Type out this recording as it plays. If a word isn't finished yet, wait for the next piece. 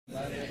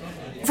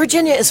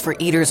Virginia is for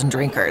eaters and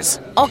drinkers,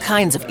 all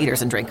kinds of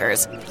eaters and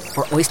drinkers.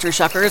 For oyster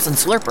shuckers and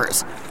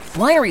slurpers.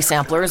 Winery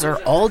samplers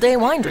are all-day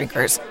wine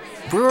drinkers.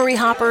 Brewery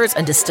hoppers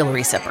and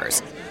distillery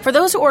sippers. For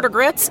those who order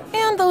grits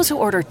and those who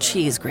order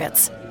cheese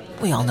grits.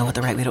 We all know what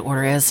the right way to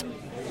order is.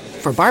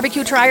 For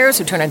barbecue triers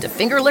who turn into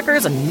finger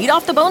lickers and meat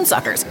off the bone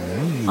suckers.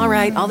 All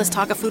right, all this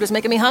talk of food is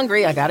making me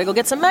hungry. I gotta go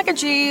get some mac and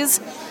cheese.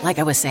 Like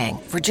I was saying,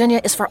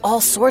 Virginia is for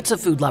all sorts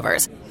of food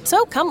lovers.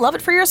 So come love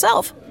it for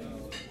yourself.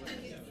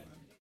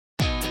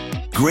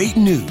 Great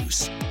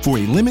news. For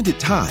a limited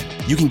time,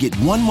 you can get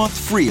 1 month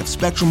free of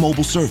Spectrum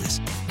Mobile service.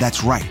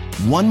 That's right,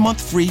 1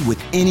 month free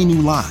with any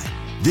new line.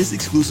 This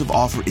exclusive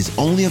offer is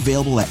only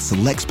available at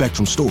select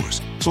Spectrum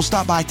stores. So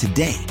stop by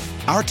today.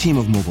 Our team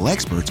of mobile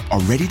experts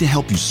are ready to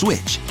help you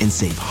switch and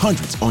save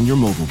hundreds on your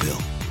mobile bill.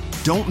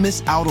 Don't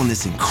miss out on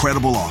this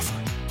incredible offer.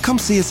 Come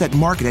see us at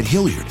Market at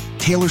Hilliard,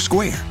 Taylor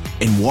Square,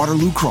 and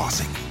Waterloo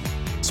Crossing.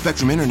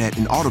 Spectrum Internet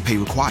and autopay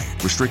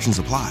required. Restrictions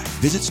apply.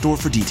 Visit store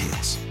for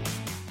details.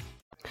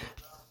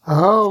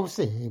 Oh,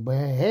 say,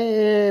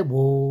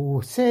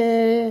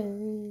 say.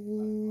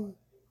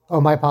 Oh,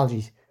 my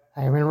apologies.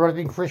 I am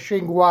interrupting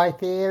Christian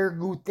Guthier,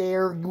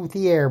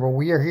 but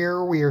we are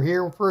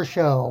here for a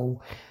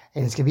show.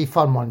 And it's going to be a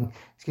fun one.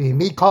 It's going to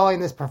be me calling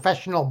this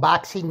professional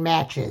boxing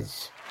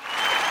matches.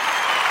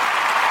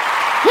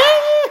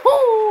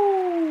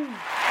 Yee-hoo!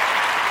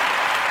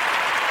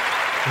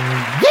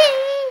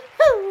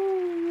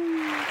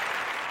 Yee-hoo!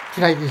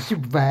 Tonight is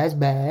supervised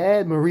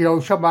by Marino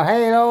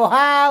Shamahalo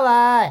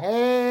Hala.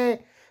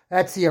 Hey,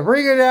 that's the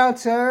ring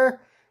announcer.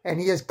 And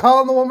he is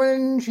calling the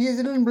woman. She is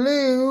in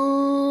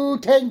blue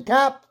tank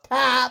top,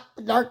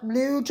 dark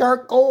blue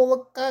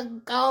charcoal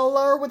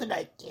color with a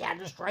Nike on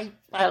the stripe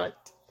pilot.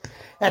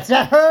 That's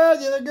not her.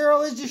 The other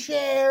girl is to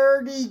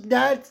share.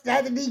 That's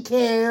not that he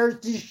cares.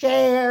 To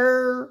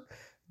share.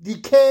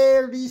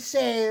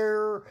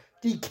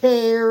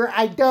 Decare.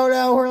 I don't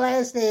know her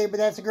last name, but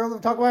that's the girl that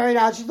we're talking about right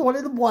now. She's the one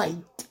in the white.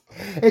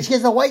 And she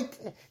has the white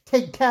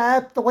tank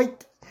top, the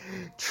white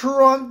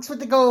trunks with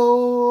the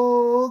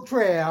gold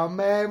trim,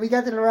 and we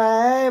got this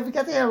guy, we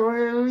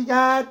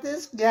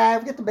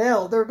got the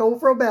bell. They're going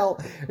for a bell.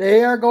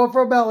 They are going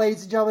for a bell,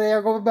 ladies and gentlemen. They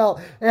are going for a bell.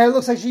 And it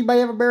looks like she might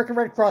have American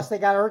Red Cross. They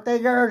got her.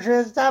 She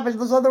has stop it.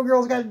 Those other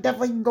girls got to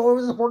definitely go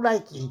to support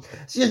Nike.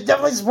 She is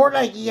definitely support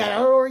Nike. I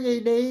don't know her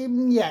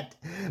name yet,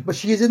 but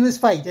she is in this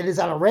fight. It is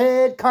on a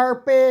red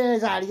carpet.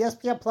 It's on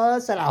ESPN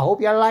Plus, and I hope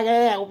you like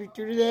it. I hope you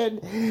tune it in.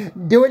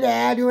 Do it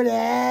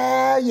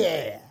now.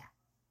 Yeah.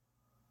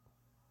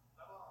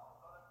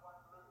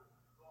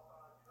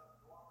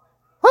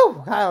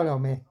 Whew, I don't know,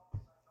 man.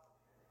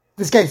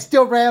 This guy's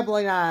still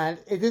rambling on.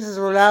 This is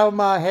Ronaldo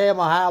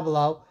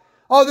Mahabalo.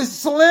 Oh, this is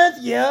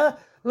Cynthia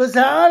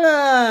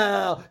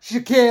Lozano. She's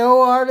a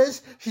KO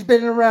artist. She's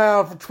been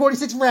around for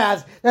 26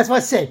 rounds. That's what I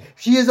say.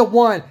 She is a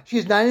 1. She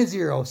is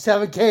 9-0,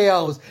 7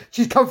 KOs.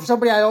 She's come from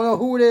somebody, I don't know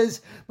who it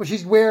is, but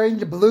she's wearing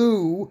the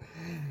blue,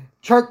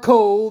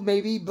 charcoal,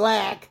 maybe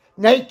black,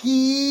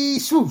 Nike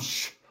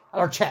swoosh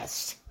on her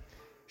chest.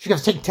 She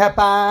got a tank top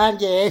on.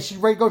 Yeah, she's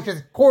ready to go. She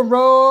has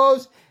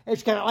cornrows. And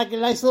she's got like a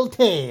nice little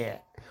tan.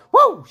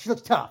 Whoa, she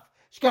looks tough.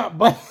 She got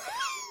black.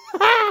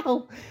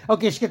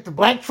 Okay, she got the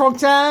black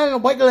trunks on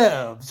and white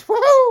gloves.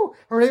 Woo!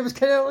 Her name is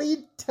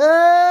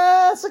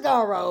Canelita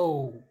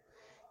Sagaro.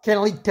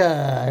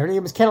 Canelita. Her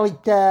name is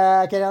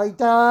Canelita.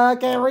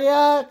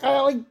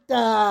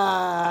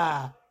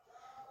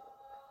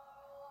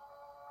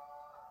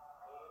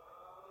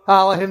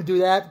 I'll let him do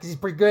that because he's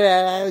pretty good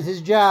at it. It was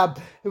his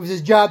job. It was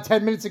his job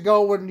 10 minutes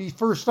ago when he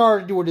first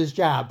started doing his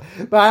job.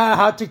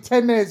 But it took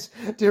 10 minutes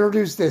to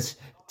introduce this.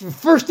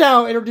 First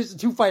down, introduce the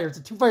two fighters.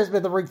 The two fighters have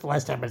been in the ring for the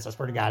last 10 minutes, I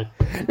swear to God.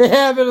 They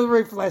have been in the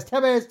ring for the last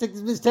 10 minutes. Take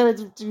this 10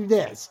 minutes to do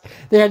this.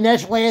 They had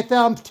national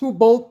anthems,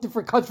 both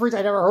different countries.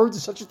 I never heard of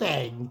such a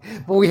thing.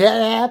 But we had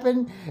it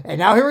happen, and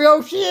now here we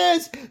go. She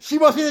is. She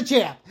must be the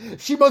champ.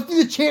 She must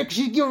be the champ because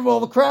she's giving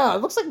all the crowd.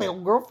 It looks like my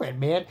old girlfriend,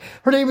 man.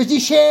 Her name is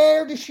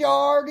Decare. She's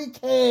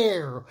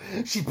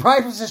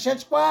probably from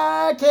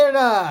Saskatchewan,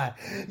 Canada.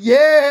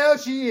 Yeah,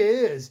 she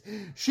is.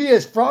 She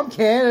is from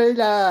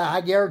Canada.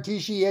 I guarantee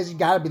she is. You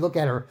gotta be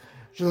looking at her.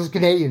 She looks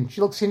Canadian. She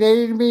looks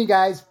Canadian to me,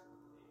 guys.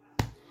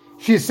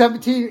 She is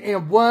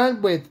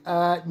 17-1 with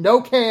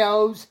no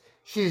KOs.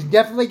 She's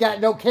definitely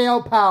got no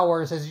KO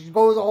power. So she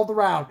goes all the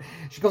round.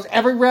 She goes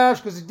every round.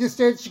 She goes the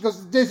distance. She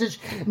goes the distance.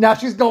 Now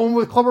she's going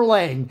with Clubber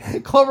Lang.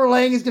 Clubber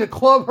Lang is going to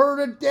club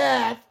her to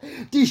death.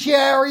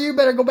 DCR, you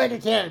better go back to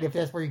Canada if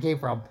that's where you came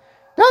from.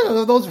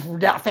 No, those were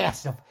not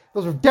fast enough.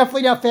 Those were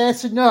definitely not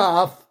fast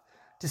enough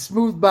to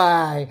smooth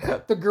by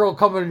the girl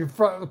coming in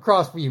front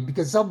across for you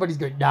because somebody's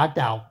getting knocked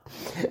out.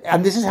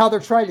 And this is how they're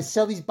trying to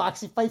sell these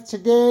boxing fights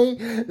today.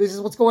 This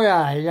is what's going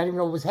on. I don't even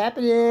know what's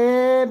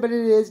happening, but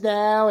it is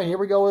now. And here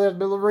we go. We're in the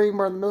middle of the ring.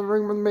 We're in the middle of the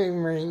ring. We're in the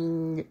main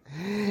ring.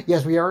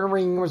 Yes, we are in a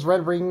ring. It's a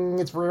red ring.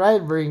 It's a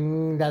red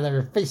ring. Now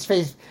their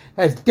face.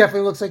 That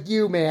definitely looks like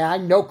you, man. I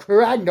know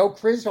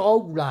Chris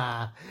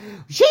Ola.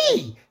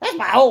 That's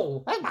my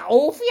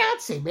old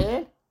fiance,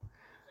 man.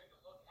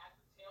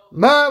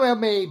 Well,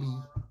 maybe.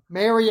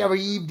 Mary or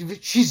Eve,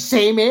 she's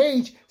same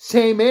age.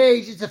 Same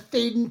age. It's a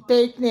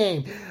fake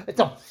name.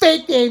 It's a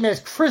fake name. It's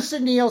Krista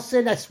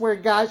Nielsen. I swear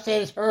to God,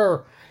 that is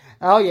her.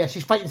 Oh, yeah,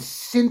 she's fighting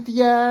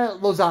Cynthia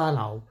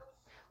Lozano.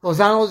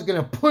 Lozano's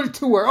going to put it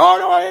to her. Oh,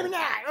 no, even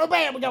not. Oh,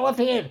 bam, we got left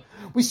hand.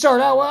 We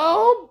start out,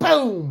 oh,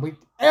 boom.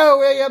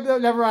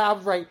 Never mind, I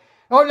was right.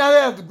 Oh, now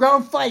they're the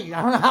ground fighting.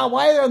 I don't know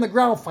why they're on the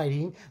ground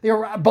fighting. They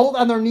were both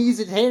on their knees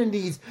and hand and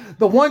knees.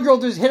 The one girl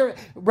just hit her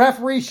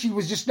referee. She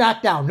was just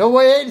knocked down. No,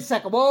 wait a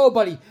second. Whoa,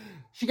 buddy.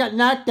 She got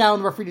knocked down.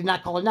 The referee did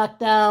not call her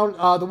knocked down.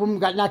 The woman who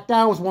got knocked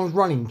down was the one who's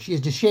running. She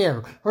is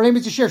Desher. Her name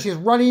is Desher. She is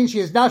running.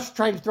 She's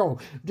trying to throw.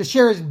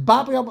 Desher is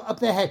bopping up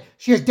the head.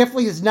 She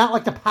definitely is not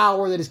like the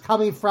power that is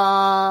coming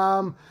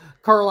from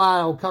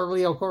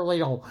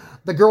Carlito.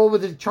 The girl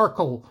with the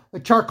charcoal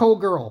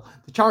girl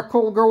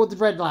with the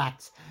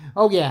dreadlocks.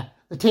 Oh, yeah.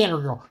 The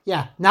Tanner girl.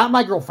 Yeah. Not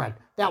my girlfriend.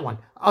 That one.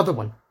 Other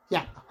one.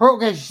 Yeah. Her,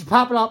 okay, she's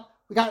popping up.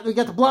 We got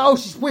the blood. Oh,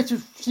 she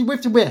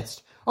whiffed and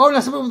missed. Oh, no,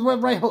 somebody with the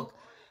right hook.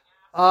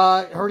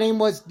 Her name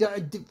was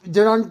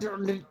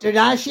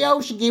Donacio.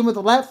 She gave with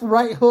the left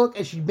right hook,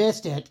 and she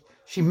missed it.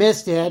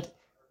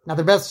 Now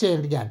they're both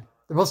standing again.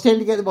 They're both standing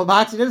together. Well,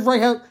 boxing. There's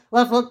right hook,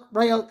 left hook,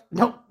 right hook.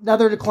 Nope. Now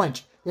they're in a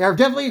clinch. They are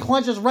definitely in a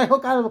clinch. There's right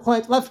hook out of the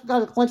clinch, left hook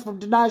out of the clinch from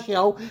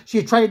Donacio.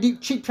 She tried to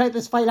cheap trick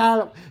this fight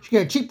out. She's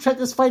going to cheap trick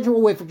this fight to a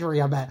way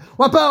victory, I bet.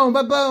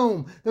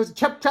 Boom. There's a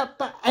chop.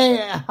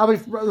 How many?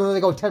 They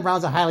go 10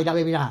 rounds of highlight.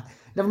 Maybe not.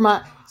 Never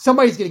mind.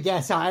 Somebody's going to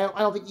gas out. I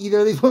don't think either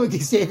of these women can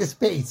stay at this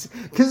pace.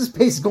 Because this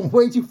pace is going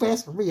way too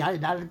fast for me. I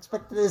did not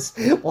expect this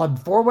on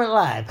 4 went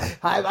live.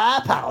 My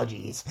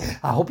apologies.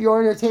 I hope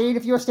you're entertained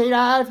if you're staying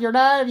on. If you're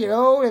not, if you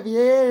know, if you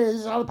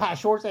is, all the pot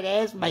shorts and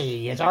ass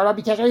me. It's all right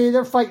because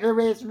they're fighting her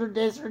this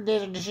or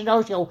this. She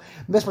knows she'll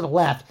miss with the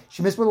left.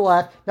 She missed with the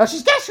left. Now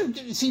she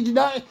did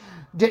not.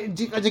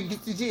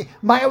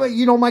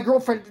 My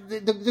girlfriend,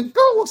 the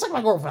girl looks like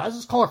my girlfriend. I'll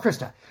just call her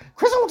Krista.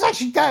 Krista looks like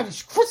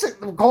Krista,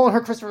 we're calling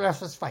her Krista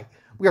after this fight.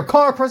 We are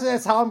calling her Krista.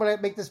 That's how I'm going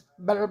to make this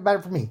better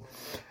for me.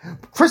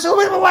 Krista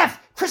with the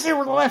left. Krista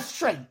with the left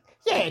straight.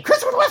 Yeah,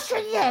 Krista with the left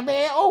straight. Yeah,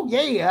 man. Oh,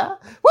 yeah.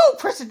 Woo,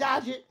 Krista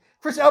dodge it.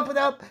 Krista up and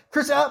up.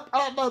 Krista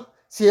up.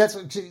 See, that's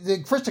what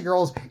the Krista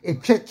girls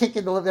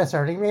kicking the lip. That's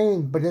her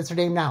name, but that's her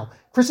name now.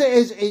 Krista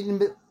is in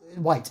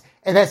white.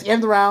 And that's the end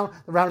of the round.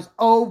 The round is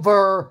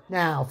over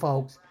now,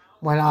 folks.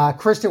 When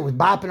Krista was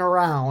bopping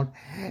around,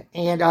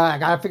 and I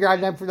got to figure out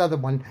a name for the other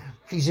one.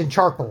 She's in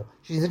charcoal,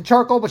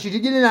 but she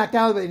did get a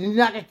knockdown, but they did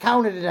not get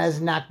counted it as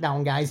a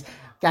knockdown, guys.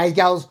 Guys,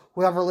 gals,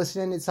 whoever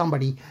listening, it's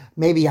somebody.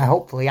 Maybe,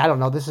 hopefully, I don't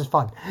know. This is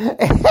fun.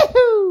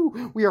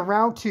 We are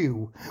round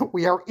 2.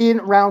 We are in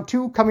round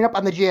 2, coming up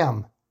on the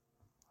gym.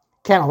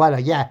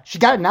 Canaletta, yeah. She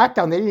got a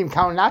knockdown. They didn't even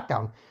count a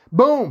knockdown.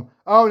 Boom.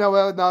 Oh, no,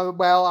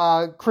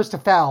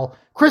 Krista fell.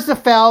 Krista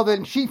fell,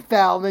 then she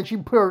fell, then she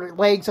put her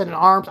legs and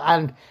arms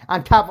on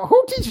top of...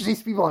 Who teaches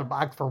these people how to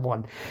box, for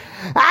one?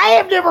 I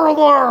have never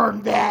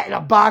learned that in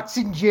a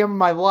boxing gym in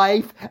my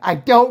life. I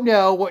don't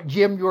know what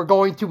gym you are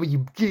going to when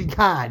you're getting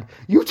conned.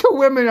 You two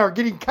women are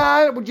getting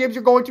conned at what gyms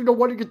you're going to. No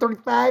wonder you're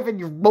 35 and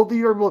you're both of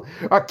you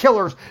are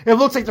killers. It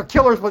looks like they're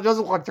killers, but it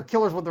doesn't look like they're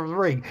killers when they're in the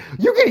ring.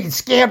 You're getting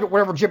scammed at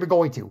whatever gym you're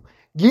going to.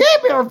 You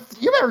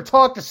better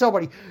talk to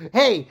somebody.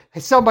 Hey,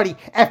 somebody,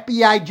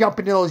 FBI, jump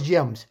into those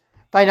gyms.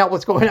 Find out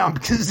what's going on,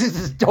 because this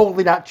is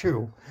totally not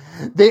true.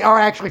 They are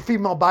actually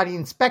female body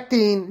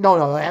inspecting.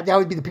 No, that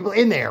would be the people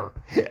in there.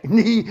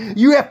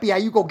 You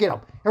FBI, you go get them.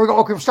 Here we go.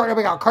 Okay, we're starting.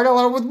 We got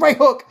Carnell with right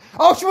hook.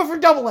 Oh, she went for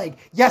double leg.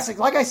 Yes,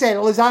 like I said,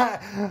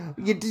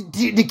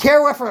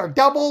 DeCara went for a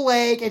double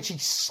leg, and she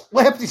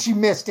slipped and she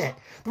missed it.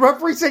 The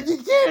referee said, you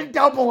can't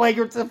double leg.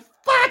 It's a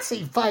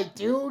boxing fight,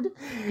 dude.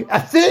 I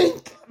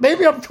think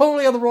maybe I'm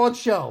totally on the wrong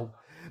show.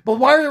 But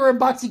why are you wearing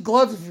boxing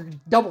gloves if you're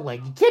double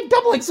leg? You can't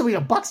double leg somebody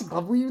in a boxing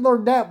glove. We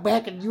learned that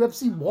back in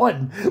UFC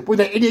 1, where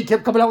the Indian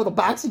kept coming out with a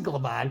boxing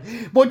glove on.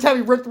 One time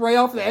he ripped it right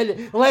off the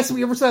end. The last time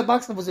we ever saw that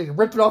boxing glove was he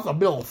ripped it off in the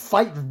middle of a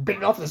fight and bit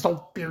it off his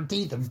whole bare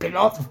teeth and bit it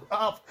off.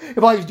 And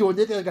while he was doing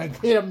this, the guy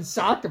hit him and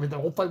socked him and the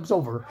whole fight was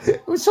over.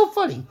 It was so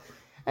funny.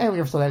 And we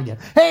never saw that again.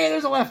 Hey,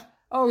 there's a left.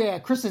 Oh, yeah,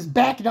 Krista's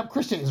backing up.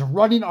 Krista is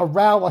running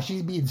around while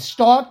she's being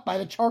stalked by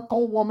the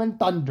charcoal woman,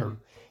 Thunder.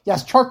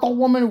 Yes, charcoal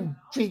woman,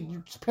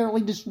 who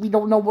apparently we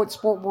don't know what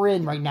sport we're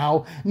in right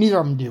now. Neither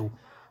of them do.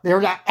 They're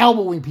not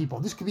elbowing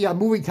people. This could be a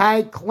Muay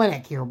Thai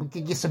clinic here. We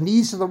could get some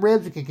knees to the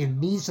ribs. We could get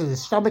knees to the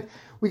stomach.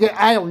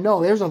 I don't know.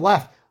 There's a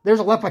left. There's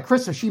a left by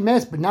Krista. She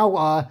missed, but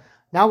now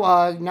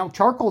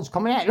charcoal's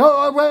coming at.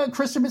 Oh,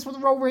 Krista missed with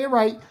the over here,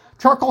 right.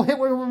 Charcoal hit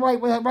with the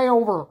right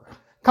over.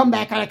 Come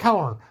back on a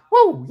counter.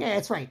 Woo, yeah,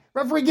 that's right.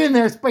 Referee, get in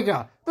there. Break it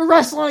up. They're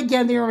wrestling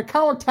again. They're in a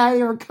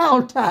counter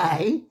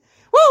tie.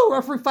 Woo!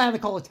 Referee finally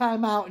called a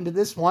timeout into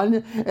this one.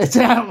 And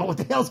said, I don't know what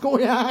the hell's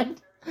going on.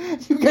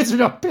 You guys are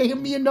not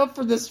paying me enough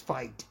for this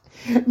fight.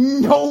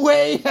 No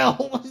way,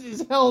 hell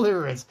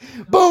there is.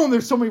 Boom!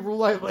 There's so many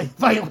rule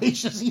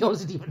violations. He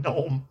doesn't even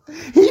know them.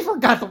 He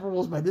forgot the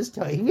rules by this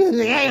time.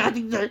 I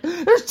think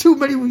there's too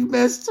many we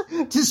missed.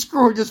 Just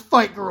screw it. Just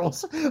fight,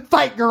 girls.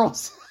 Fight,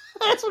 girls.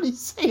 That's what he's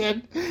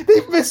saying.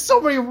 They've missed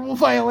so many rule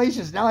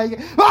violations. Now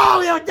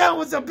that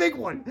was a big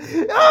one.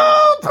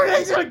 Oh,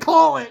 Purdy's going to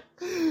call it.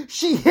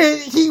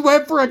 He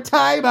went for a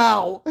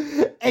timeout,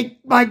 and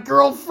my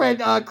girlfriend,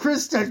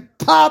 Krista,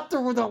 popped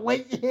her with a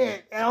late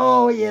hit.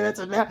 Oh, yeah,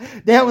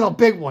 that was a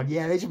big one.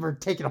 Yeah, they should have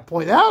taken a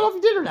point. I don't know if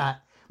he did or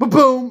not. But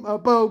boom,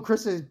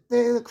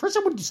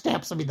 Krista wouldn't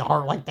stab somebody in the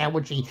heart like that,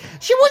 would she?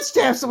 She would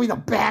stab somebody in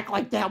the back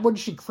like that, wouldn't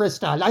she,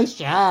 Krista? Nice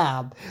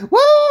job.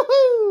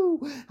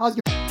 Woohoo!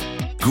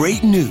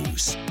 Great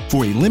news.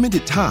 For a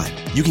limited time,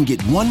 you can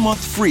get 1 month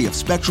free of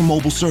Spectrum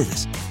Mobile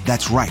service.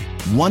 That's right,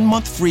 1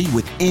 month free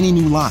with any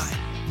new line.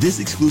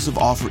 This exclusive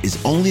offer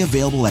is only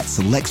available at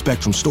select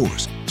Spectrum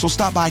stores, so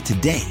stop by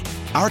today.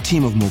 Our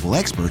team of mobile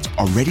experts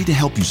are ready to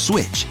help you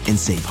switch and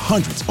save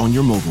hundreds on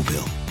your mobile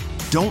bill.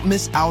 Don't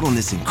miss out on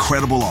this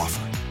incredible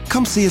offer.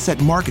 Come see us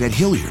at Market at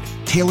Hilliard,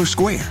 Taylor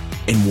Square,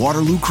 and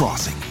Waterloo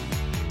Crossing.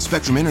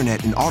 Spectrum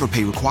Internet and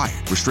autopay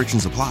required.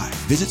 Restrictions apply.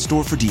 Visit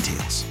store for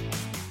details.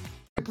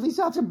 Police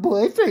officer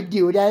boyfriend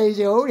doing on his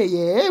own,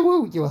 yeah.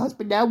 Woo, your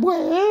husband now,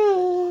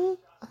 what?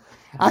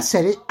 I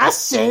said it.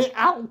 I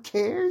don't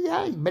care.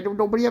 Yeah,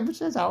 nobody ever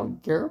says I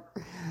don't care.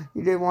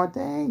 You didn't want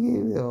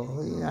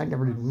that? I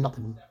never did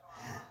nothing.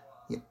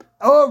 Yep.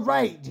 All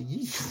right.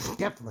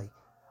 Definitely.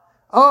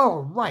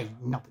 All right.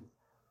 Nothing.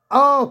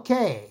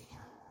 Okay.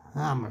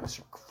 I'm going to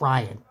start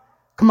crying.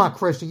 Come on,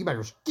 Krista, you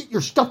better get your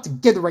stuff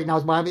together right now.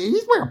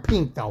 He's wearing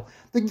pink, though.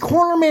 The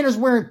corner man is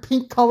wearing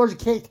pink colors. You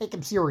can't take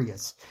him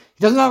serious.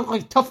 He doesn't look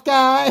like a tough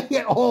guy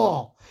at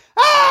all.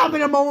 I'm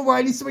in a moment where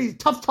I need somebody to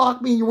tough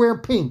talk me and you're wearing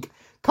pink.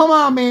 Come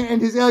on, man. And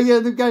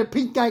they've got a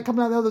pink guy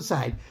coming on the other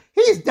side.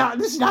 This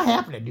is not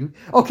happening, dude.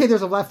 Okay,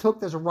 there's a left hook.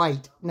 There's a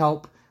right.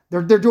 Nope.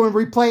 They're doing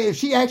replay. If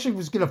she actually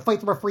was going to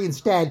fight the referee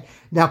instead,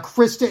 now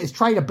Krista is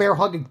trying to bear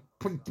hug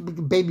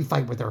and baby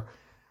fight with her.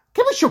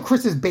 Can we show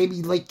Krista's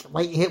baby light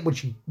hit when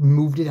she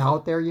moved it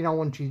out there? You know,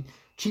 when she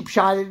cheap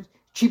shotted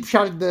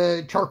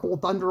the Charcoal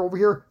Thunder over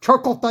here.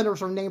 Charcoal Thunder is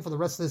her name for the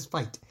rest of this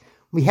fight.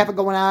 We have it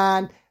going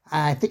on.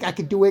 I think I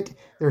could do it.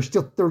 There's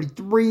still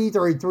 33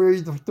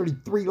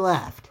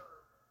 left.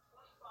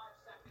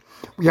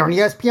 We are on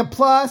ESPN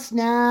Plus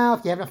now.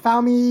 If you haven't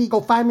found me, go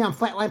find me on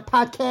Flatline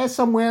Podcast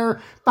somewhere.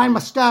 Find my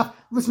stuff.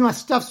 Listen to my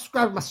stuff.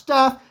 Subscribe to my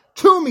stuff.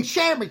 Tune me,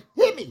 share me,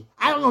 hit me.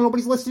 I don't know.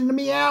 Nobody's listening to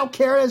me. I don't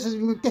care.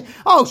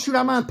 Oh, shoot,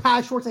 I'm on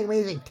Pod Shorts.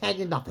 Anyways,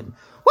 tagging nothing.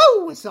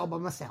 Woo, it's all by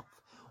myself.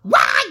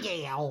 Why,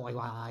 yeah. Oh,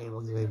 I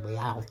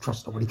don't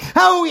trust nobody.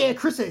 Oh, yeah,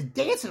 Krista is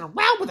dancing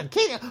around with a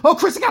kid. Oh,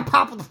 Krista got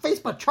popped in the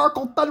face by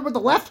Charcoal Thunder with the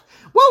left.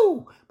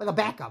 Woo, but the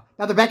back up.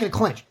 Now they're back in the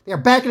clinch. They are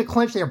back in the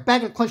clinch.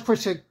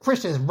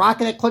 Krista is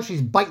rocking that clinch.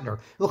 She's biting her.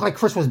 It looked like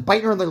Krista was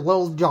biting her in the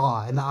little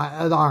jaw and the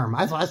arm.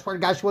 I swear to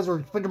God, she was.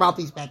 Her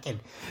mouth back in.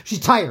 She's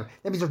tired.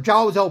 That means her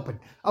jaw was open.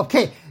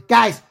 Okay,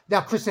 guys,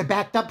 now Krista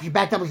backed up. She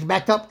backed up.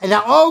 And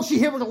now, she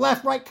hit with the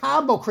left-right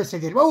combo,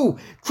 Krista did. Oh,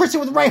 Krista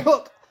with the right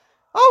hook.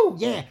 Oh,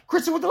 yeah.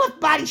 Krista with the left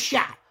body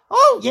shot.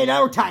 Oh, yeah,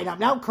 now we're tied up.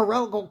 Now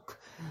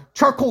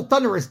Charcoal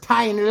Thunder is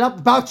tying it up.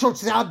 About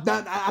shorts out.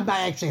 I'm not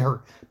actually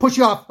hurt. Push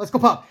you off. Let's go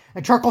pop.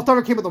 And Charcoal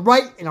Thunder came with a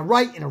right and a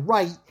right and a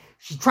right.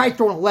 She tried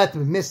throwing a left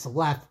and missed the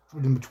left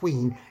in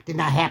between. Did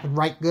not happen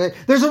right good.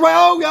 There's a right.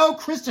 Oh,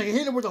 Krista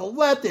hit it with a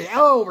left and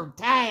over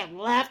time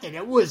left. And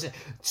it was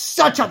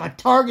such on the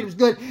target. It was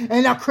good.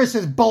 And now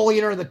Krista's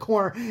bullying her in the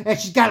corner. And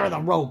she's got her in the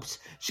ropes.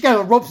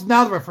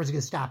 Now the referee's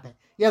going to stop it.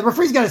 Yeah, the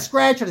referee's got a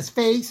scratch on his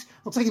face.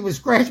 Looks like he was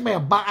scratched by a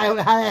body. I don't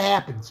know how that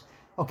happens.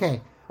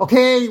 Okay,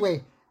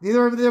 anyway.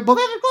 They're both have their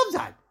gloves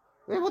on.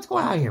 What's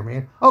going on here,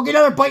 man? Okay,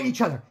 now they're biting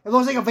each other. It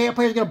looks like a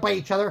vampire's going to bite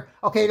each other.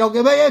 Okay,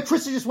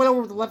 Krista just went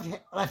over with the left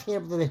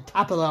hand to the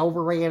top of the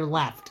overhand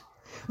left.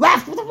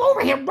 Left with the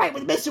overhand right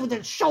with missing with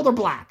the shoulder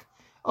block.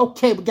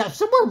 Okay, we got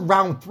somewhere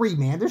round 3,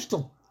 man. There's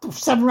still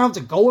 7 rounds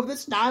to go of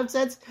this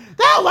nonsense.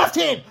 That left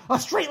hand, a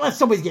straight left.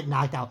 Somebody's getting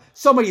knocked out.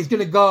 Somebody is going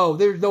to go.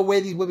 There's no way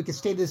these women can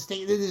stay in this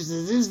state. This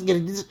is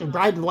going to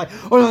drive to the way.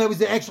 Oh no, that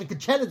was actually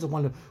Conchetta's the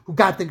one who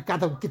got the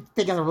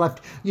thing on her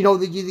left. You know,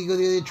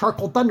 the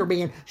Charcoal Thunder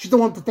man. She's the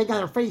one with the thing on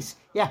her face.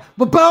 Yeah,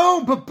 but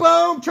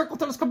boom. Charcoal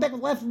Thunder's come back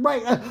with left and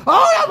right.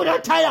 We're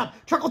not tied up.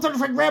 Charcoal Thunder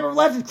tried to grab her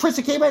left, and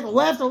Krista came back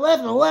left,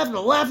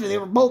 and they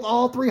were both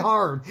all 3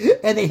 hard,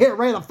 and they hit her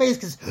right in the face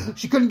because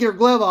she couldn't get her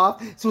glove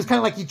off. So it was kind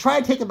of like you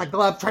tried taking my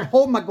glove, tried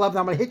holding my glove, and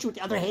I'm going to hit you with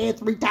the other hand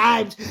 3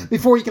 times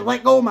before you can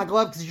let go of my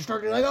glove because you're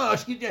starting like,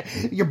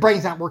 your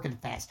brain's not working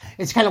fast.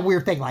 It's kind of a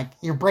weird thing. Like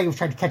your brain was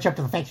trying to catch up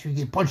to the fact that you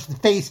get punched in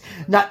the face,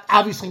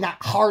 obviously not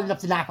hard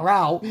enough to knock her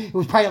out. It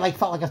was probably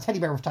felt like a teddy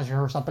bear was touching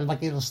her or something,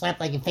 like it was slapped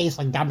like in face,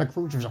 like Dominic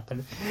Cruz or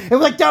something. It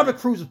was like Dominic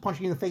Cruz was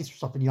punching you in the face or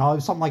something, it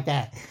was something like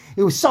that.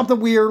 It was something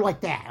weird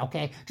like that,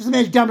 okay? Just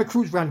imagine Dominic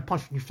Cruz around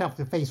punching yourself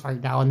in the face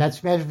right now, and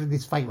that's imagine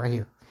this fight right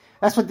here.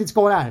 That's what's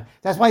going on.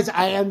 That's why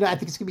I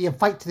think it's going to be a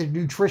fight to the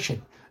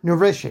nutrition.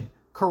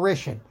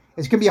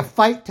 It's going to be a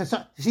fight to see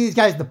these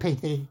guys in the pink.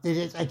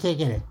 I can't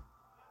get it.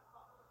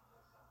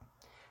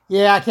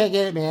 Yeah, I can't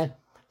get it, man.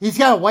 He's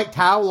got a white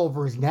towel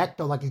over his neck,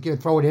 though, like he's going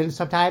to throw it in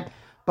sometime.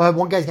 But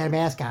one guy's got a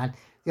mask on.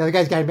 The other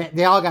guy's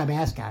they all got a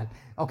mask on.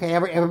 Okay,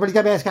 everybody's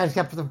got masks on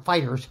except for the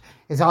fighters.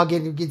 It's all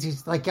getting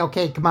like,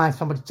 okay, come on,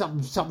 somebody,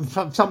 something's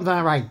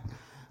not right.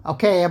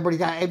 Okay, everybody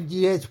got.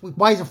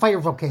 Why is the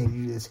fighters okay to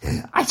do this?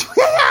 I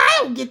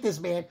don't get this,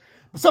 man.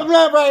 Something's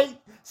not right.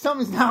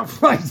 Something's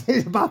not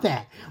right about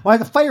that. Why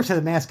the fighters have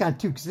the mask on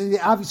too? Because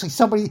obviously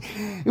somebody.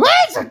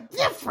 What's the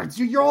difference?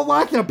 You're all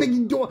locked in a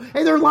big door,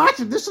 and they're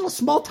locked in this little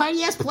small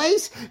tiny ass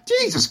place.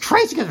 Jesus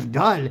Christ, you guys are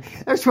done.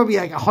 There's probably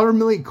like 100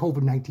 million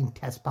COVID-19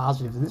 test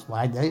positives in this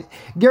one. I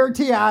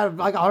guarantee you, out of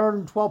like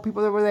 112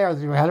 people that were there,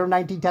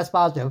 119 test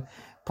positive.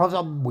 Probably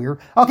something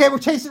weird. Okay, we're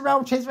chasing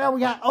around. We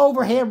got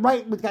overhand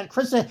right. We got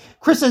Krista.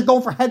 Krista's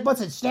going for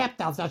headbutts and snap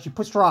downs. Now she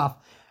pushed her off.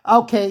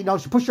 Okay, no,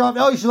 she pushed her off.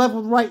 No, she left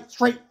with right,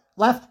 straight,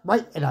 left,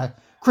 right, and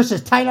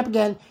Krista's tied up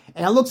again.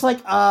 And it looks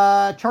like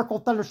Charcoal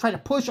Thunder's trying to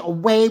push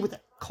away with the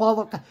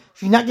claw.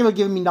 She's not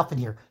giving me nothing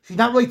here. She's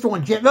not really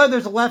throwing jab. No,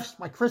 there's a left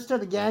by Krista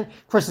again.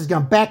 Krista's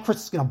gonna back.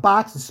 Krista's gonna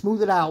box and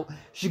smooth it out.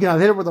 She's gonna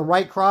hit her with a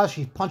right cross.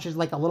 She punches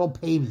like a little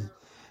baby.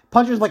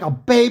 Punches like a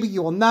baby.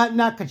 You will not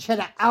knock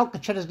Conchetta out.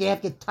 Conchetta's gonna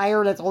have to get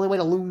tired. That's the only way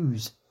to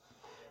lose.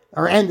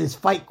 Or end this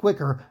fight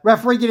quicker.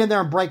 Referee, get in there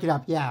and break it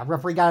up. Yeah,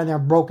 referee got in there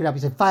and broke it up. He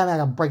said, finally, I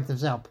gotta break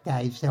this up,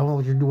 guys. I don't know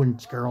what you're doing,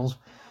 girls.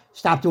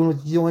 Stop doing what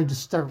you're doing.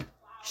 Just start.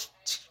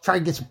 Try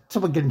to get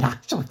someone get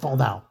knocked. Someone fall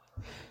down.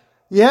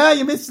 Yeah,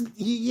 you missed.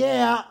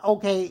 Yeah,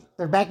 okay.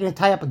 They're back in the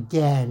tie up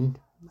again.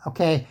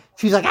 Okay.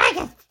 She's like, I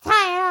can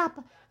tie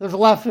up. There's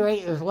left,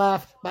 right. There's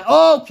left. But,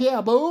 oh,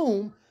 yeah,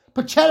 boom.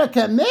 Pachetta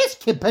can miss.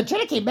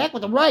 Pachetta came back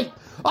with the right.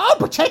 Oh,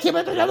 Pachetta came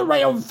back with another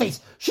right over the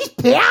face. She's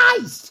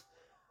pissed.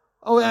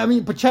 Oh, I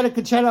mean, Machetta,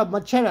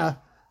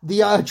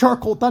 the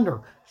Charcoal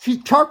Thunder.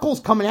 Charcoal's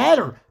coming at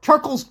her.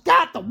 Charcoal's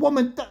got the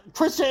woman,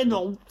 Trista, in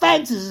the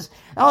fences.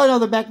 Oh, no,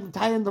 they're back in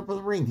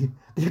the ring.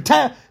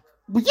 Yeah,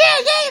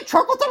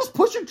 Charcoal Thunder's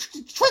pushing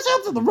Trista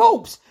up to the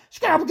ropes. She's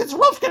got up against the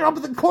ropes, get her up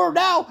in the corner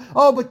now.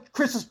 Oh, but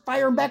Trista's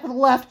firing back with the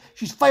left.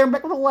 She's firing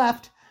back with the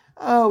left.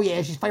 Oh,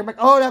 yeah, she's firing back.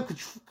 Oh, no,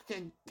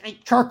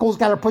 Charcoal's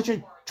got her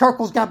pushing.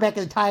 Charcoal's got back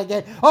in the tie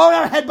again. Oh,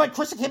 no, headbutt.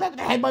 Trista came back with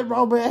a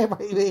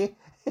headbutt.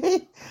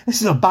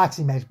 This is a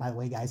boxing match, by the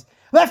way, guys.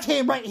 Left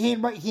hand, right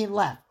hand,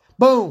 left.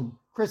 Boom.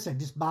 Krista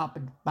just bopped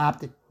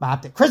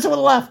it. Krista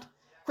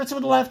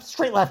with the left,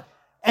 straight left.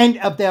 End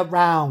of that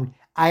round.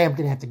 I am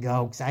going to have to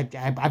go because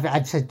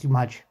I've said too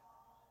much.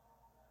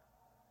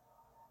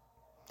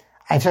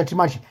 I've said too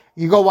much.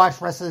 You go watch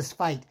the rest of this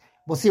fight.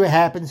 We'll see what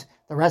happens.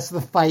 The rest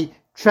of the fight.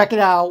 Check it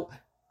out.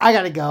 I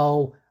got to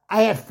go.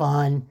 I had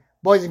fun.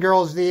 Boys and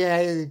girls,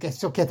 I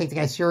still can't take the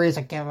guy serious.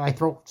 My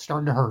throat's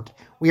starting to hurt.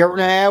 We're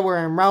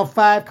in round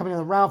 5, coming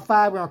into round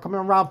 5. We're coming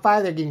in round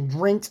 5. They're getting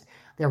drinks.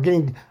 They're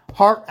getting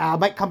heart.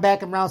 Might come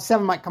back in round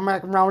 7. Might come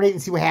back in round 8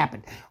 and see what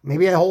happened.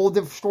 Maybe a whole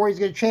different story is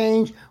going to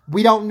change.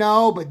 We don't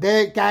know. But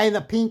the guy in the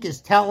pink is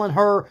telling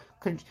her.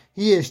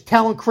 He is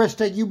telling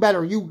Krista, you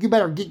better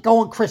get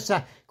going,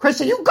 Krista.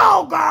 Krista, you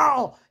go,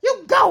 girl.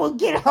 You go and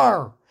get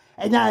her.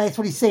 And now that's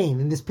what he's saying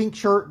in this pink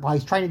shirt while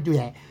he's trying to do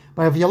that.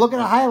 But if you look at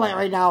the highlight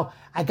right now,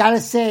 I gotta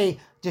say,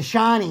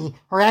 Deshani,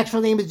 her actual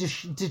name is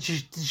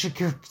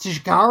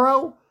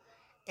Shikaro,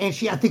 and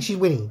I think she's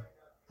winning.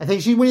 I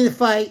think she's winning the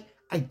fight.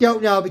 I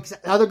don't know, because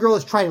the other girl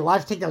is trying a lot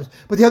of takedowns,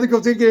 but the other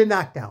girl did get a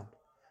knockdown.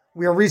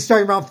 We are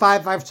restarting round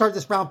 5. If I've started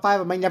this round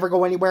 5, I might never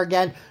go anywhere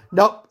again.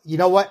 Nope. You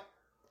know what?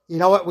 We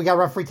got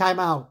referee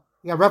timeout.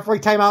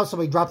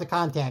 Somebody dropped the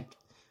contact.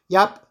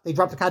 Yep, they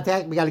dropped the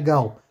contact. We got to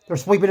go. They're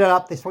sweeping it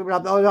up. Oh,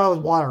 no, it was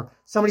water.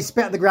 Somebody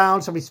spat on the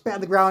ground,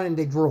 and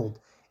they drooled.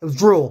 It was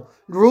drool.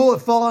 Drool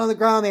had fallen on the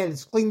ground. They had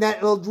to clean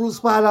that little drool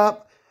spot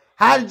up.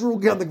 How did drool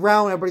get on the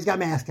ground? Everybody's got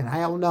masks on.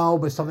 I don't know,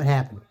 but something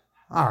happened.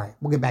 All right,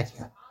 we'll get back to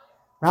you.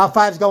 Round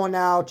 5's going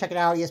now. Check it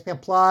out,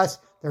 ESPN Plus.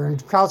 They're in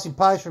crouching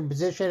punch from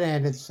position,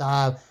 and it's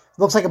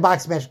looks like a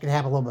boxing match can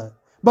happen a little bit.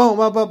 Boom,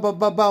 boom, boom, boom,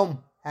 boom,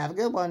 boom. Have a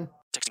good one.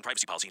 Texting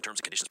privacy policy and terms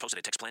and conditions posted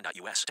at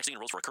textplan.us. Texting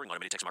enrolls for recurring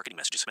automated text marketing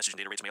messages. Message and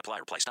data rates may apply.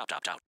 Reply stop to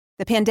opt out.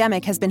 The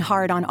pandemic has been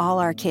hard on all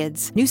our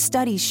kids. New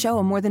studies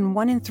show more than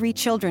 1 in 3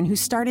 children who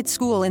started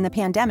school in the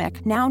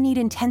pandemic now need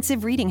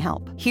intensive reading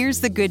help.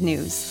 Here's the good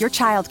news. Your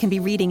child can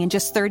be reading in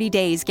just 30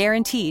 days,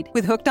 guaranteed,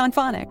 with Hooked on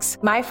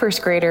Phonics. My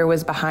first grader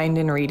was behind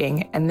in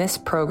reading, and this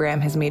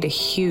program has made a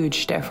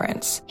huge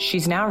difference.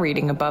 She's now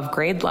reading above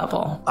grade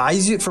level. I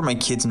use it for my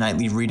kids'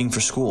 nightly reading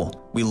for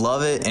school. We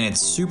love it, and it's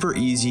super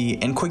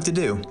easy and quick to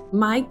do.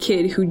 My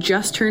kid, who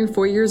just turned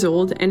 4 years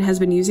old and has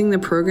been using the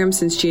program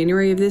since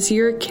January of this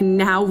year, can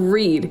now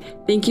read.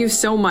 Thank you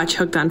so much,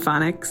 Hooked on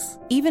Phonics.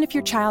 Even if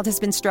your child has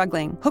been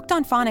struggling, Hooked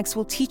on Phonics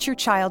will teach your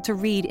child to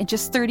read in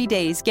just 30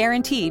 days,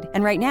 guaranteed.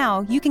 And right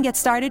now, you can get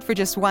started for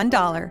just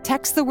 $1.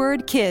 Text the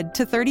word KID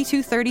to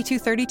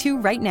 323232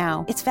 right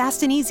now. It's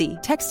fast and easy.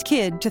 Text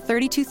KID to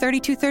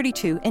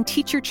 323232 and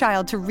teach your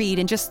child to read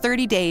in just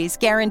 30 days,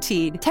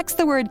 guaranteed. Text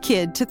the word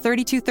KID to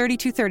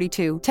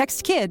 323232.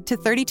 Text KID to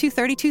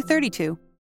 323232.